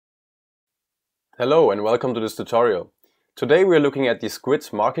Hello and welcome to this tutorial. Today we are looking at the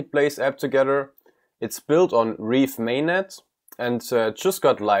Sqwid marketplace app together. It's built on Reef mainnet and just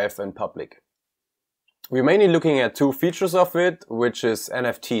got live and public. We're mainly looking at two features of it, which is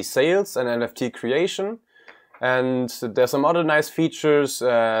NFT sales and NFT creation. And there's some other nice features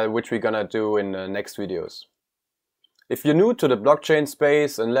which we're gonna do in the next videos. If you're new to the blockchain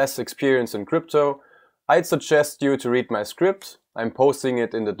space and less experienced in crypto, I'd suggest you to read my script. I'm posting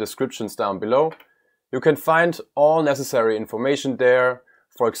it in the descriptions down below. You can find all necessary information there,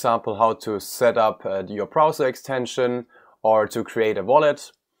 for example, how to set up your browser extension or to create a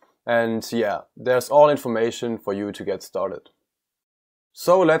wallet. And yeah, there's all information for you to get started.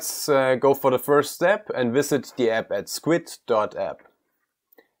 So let's go for the first step and visit the app at sqwid.app.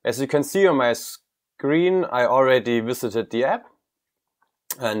 As you can see on my screen, I already visited the app.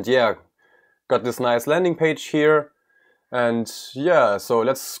 And yeah, got this nice landing page here. And yeah, so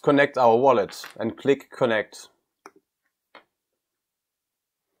let's connect our wallet and click connect.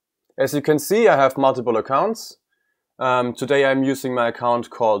 As you can see, I have multiple accounts. Today I'm using my account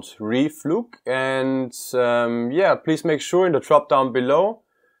called Refluke, and yeah, please make sure in the drop down below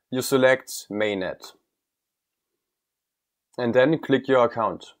you select mainnet. And then click your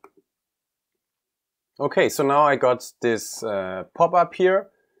account. Okay, so now I got this pop-up here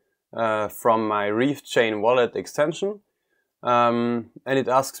from my Reef Chain wallet extension. And it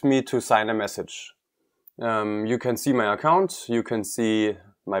asks me to sign a message. You can see my account, you can see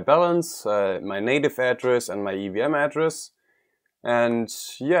my balance, my native address and my EVM address. And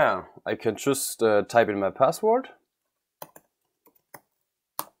yeah, I can just type in my password.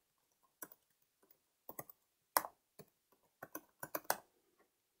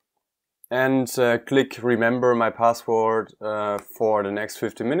 And click remember my password for the next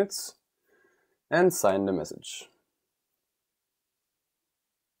 50 minutes and sign the message.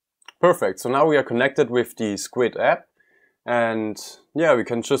 Perfect, so now we are connected with the Sqwid app, and yeah, we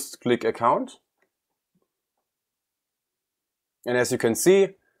can just click account. And as you can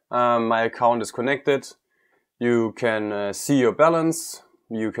see, my account is connected. You can see your balance,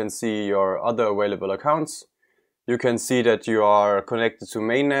 you can see your other available accounts, you can see that you are connected to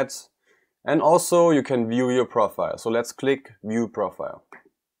mainnet, and also you can view your profile. So let's click view profile.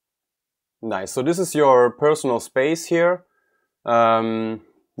 Nice, so this is your personal space here.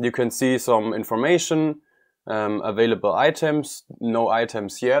 You can see some information, available items, no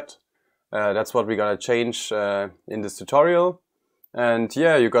items yet. That's what we're gonna change in this tutorial. And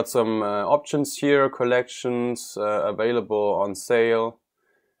yeah, you got some options here, collections available on sale,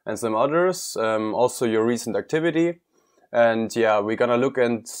 and some others. Also your recent activity. And yeah, we're gonna look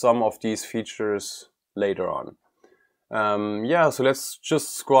at some of these features later on. Yeah, so let's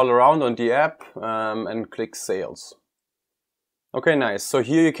just scroll around on the app and click sales. Okay, nice. So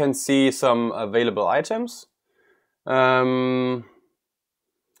here you can see some available items. You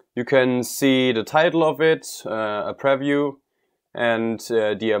can see the title of it, a preview, and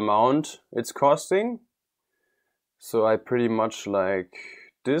the amount it's costing. So I pretty much like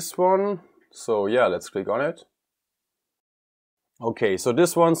this one. So yeah, let's click on it. Okay, so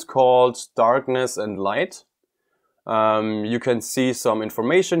this one's called Darkness and Light. You can see some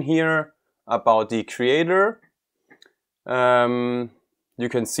information here about the creator. You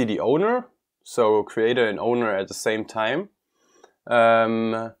can see the owner, so creator and owner at the same time.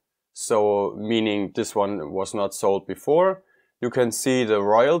 So meaning this one was not sold before. You can see the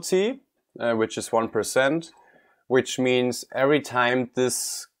royalty, which is 1%, which means every time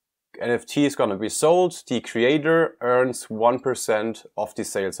this NFT is gonna be sold, the creator earns 1% of the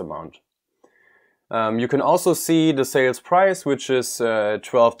sales amount. You can also see the sales price, which is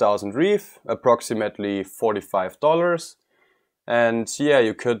 12,000 Reef, approximately $45. And yeah,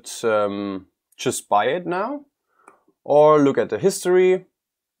 you could just buy it now, or look at the history.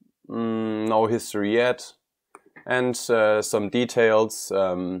 No history yet. And some details.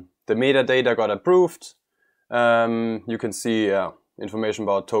 The metadata got approved. You can see information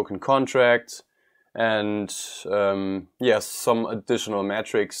about token contract, and yes, some additional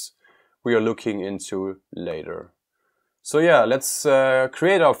metrics we are looking into later. So yeah, let's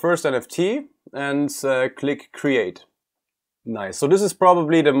create our first NFT and click create. Nice. So this is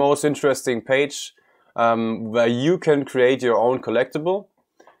probably the most interesting page where you can create your own collectible.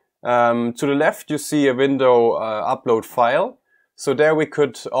 To the left you see a window upload file. So there we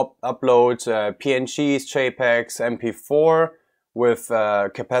could upload PNGs, JPEGs, MP4 with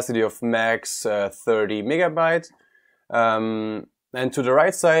capacity of max 30 megabyte. And to the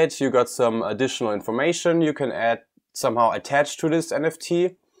right side, you got some additional information you can add somehow attached to this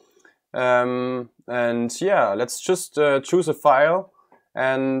NFT. And yeah, let's just choose a file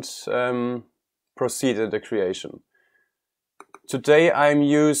and proceed in the creation. Today I'm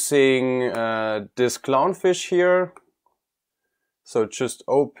using this clownfish here. So just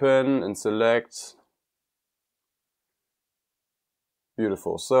open and select.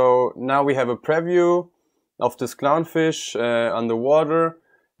 Beautiful. So now we have a preview of this clownfish underwater.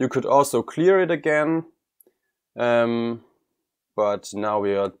 You could also clear it again. But now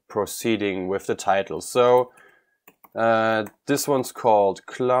we are proceeding with the title. So this one's called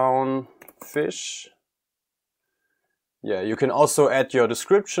Clownfish. Yeah, you can also add your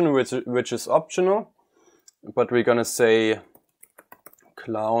description, which is optional. But we're gonna say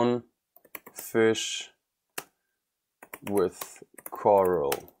Clownfish with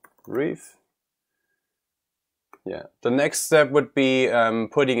coral reef. Yeah. The next step would be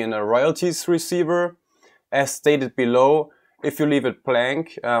putting in a royalties receiver. As stated below, if you leave it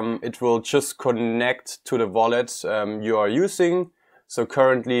blank, it will just connect to the wallet you are using. So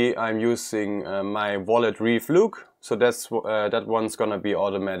currently I'm using my wallet Reef Luke, so that one's gonna be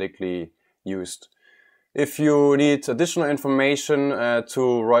automatically used. If you need additional information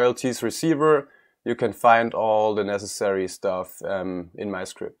to royalties receiver, you can find all the necessary stuff in my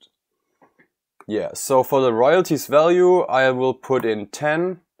script. Yeah, so for the royalties value, I will put in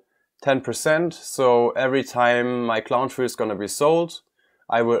 10%. So every time my clownfish is gonna be sold,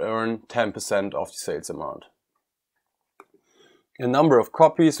 I will earn 10% of the sales amount. A number of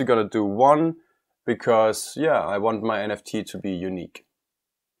copies, we're gonna do 1 because, yeah, I want my NFT to be unique.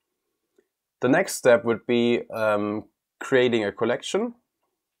 The next step would be creating a collection.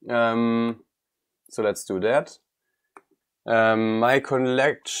 So let's do that. My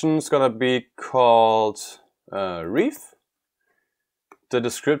collection is gonna be called Reef. The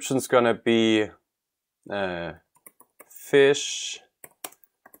description is gonna be fish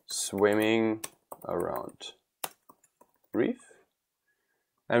swimming around reef.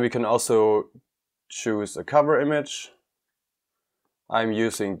 And we can also choose a cover image. I'm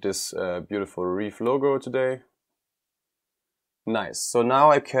using this beautiful reef logo today. Nice. So now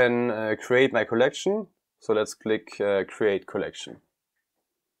I can create my collection. So let's click create collection.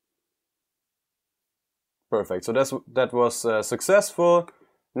 Perfect. So that was successful.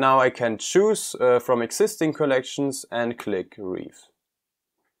 Now I can choose from existing collections and click reef.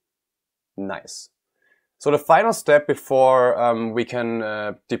 Nice. So the final step before we can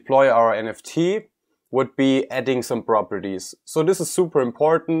deploy our NFT would be adding some properties. So this is super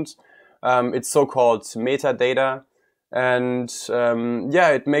important. It's so-called metadata. And yeah,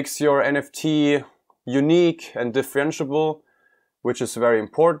 it makes your NFT unique and differentiable, which is very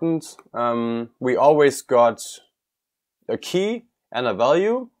important. We always got a key and a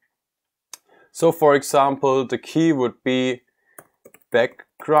value. So for example, the key would be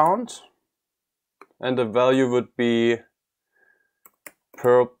background and the value would be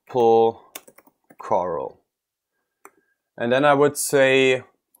purple coral. And then I would say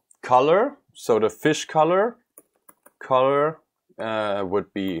color, so the fish color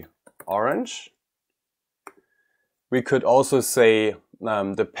would be orange. We could also say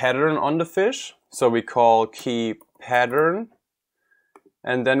the pattern on the fish, so we call key pattern,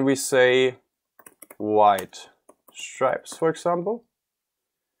 and then we say white stripes, for example.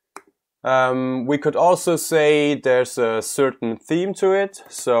 We could also say there's a certain theme to it,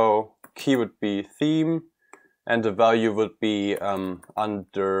 so key would be theme, and the value would be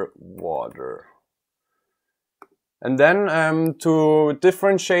underwater. And then to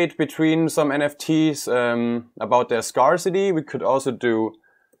differentiate between some NFTs about their scarcity, we could also do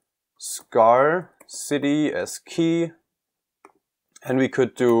scarcity as key, and we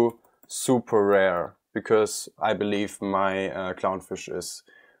could do super rare, because I believe my clownfish is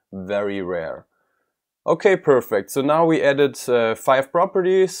very rare. Okay, perfect. So now we added 5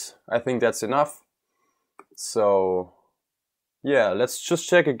 properties. I think that's enough. So yeah, let's just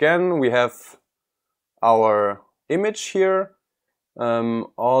check again. We have our image here.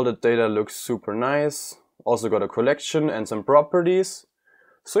 All the data looks super nice. Also got a collection and some properties.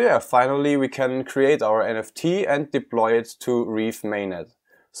 So yeah, finally we can create our NFT and deploy it to Reef mainnet.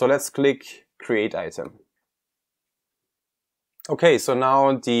 So let's click create item. Okay, so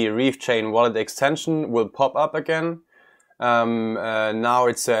now the Reef Chain wallet extension will pop up again. Now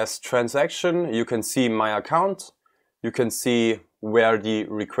it says transaction. You can see my account. You can see where the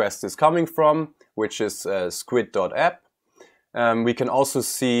request is coming from, which is Sqwid.app. We can also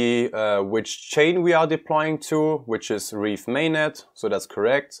see which chain we are deploying to, which is Reef mainnet, so that's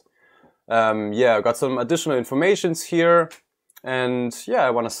correct. Yeah, I got some additional informations here, and yeah,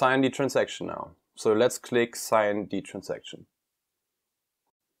 I want to sign the transaction now. So let's click sign the transaction.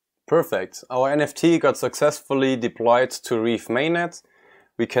 Perfect. Our NFT got successfully deployed to Reef mainnet.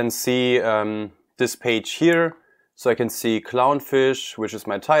 We can see this page here. So I can see clownfish, which is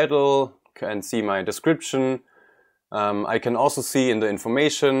my title, can see my description. I can also see in the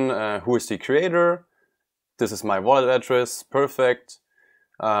information who is the creator. This is my wallet address, perfect.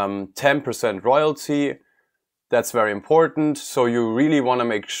 10% royalty, that's very important. So you really want to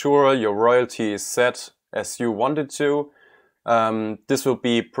make sure your royalty is set as you want it to. This will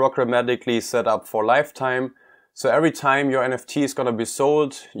be programmatically set up for lifetime. So every time your NFT is going to be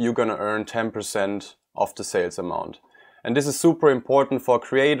sold, you're going to earn 10% of the sales amount. And this is super important for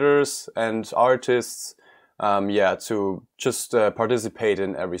creators and artists, to just participate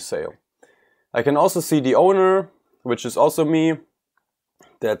in every sale. I can also see the owner, which is also me.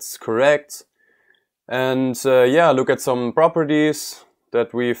 That's correct. And look at some properties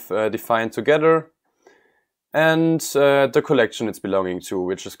that we've defined together. And the collection it's belonging to,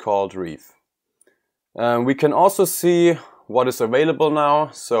 which is called Reef. We can also see what is available now.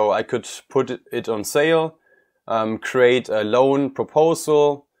 So I could put it on sale, create a loan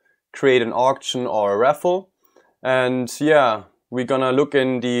proposal, create an auction or a raffle. And yeah, we're gonna look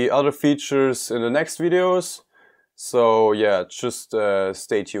in the other features in the next videos. So yeah, just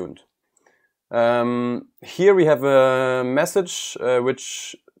stay tuned. Here we have a message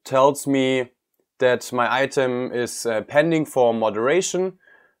which tells me that my item is pending for moderation.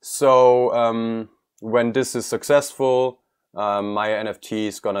 So when this is successful, my NFT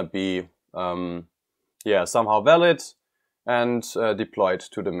is gonna be somehow valid and deployed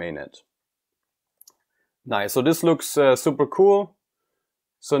to the mainnet. Nice. So this looks super cool.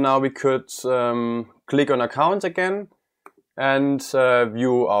 So now we could click on account again and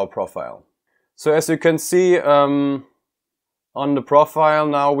view our profile. So as you can see on the profile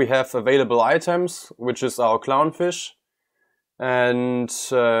now we have available items, which is our clownfish. And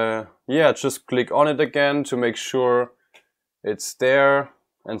just click on it again to make sure it's there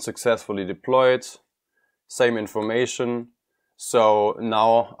and successfully deployed. Same information. So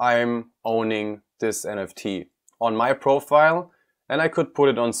now I'm owning this NFT on my profile, and I could put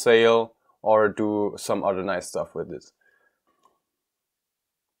it on sale or do some other nice stuff with it.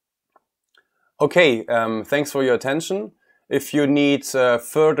 Okay, thanks for your attention. If you need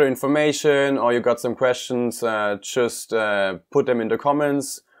further information or you got some questions, just put them in the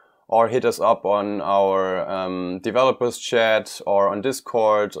comments or hit us up on our developers chat or on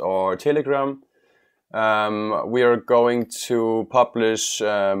Discord or Telegram. We are going to publish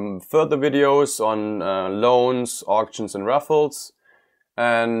further videos on loans, auctions and raffles.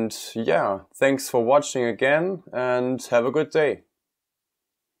 And yeah, thanks for watching again and have a good day.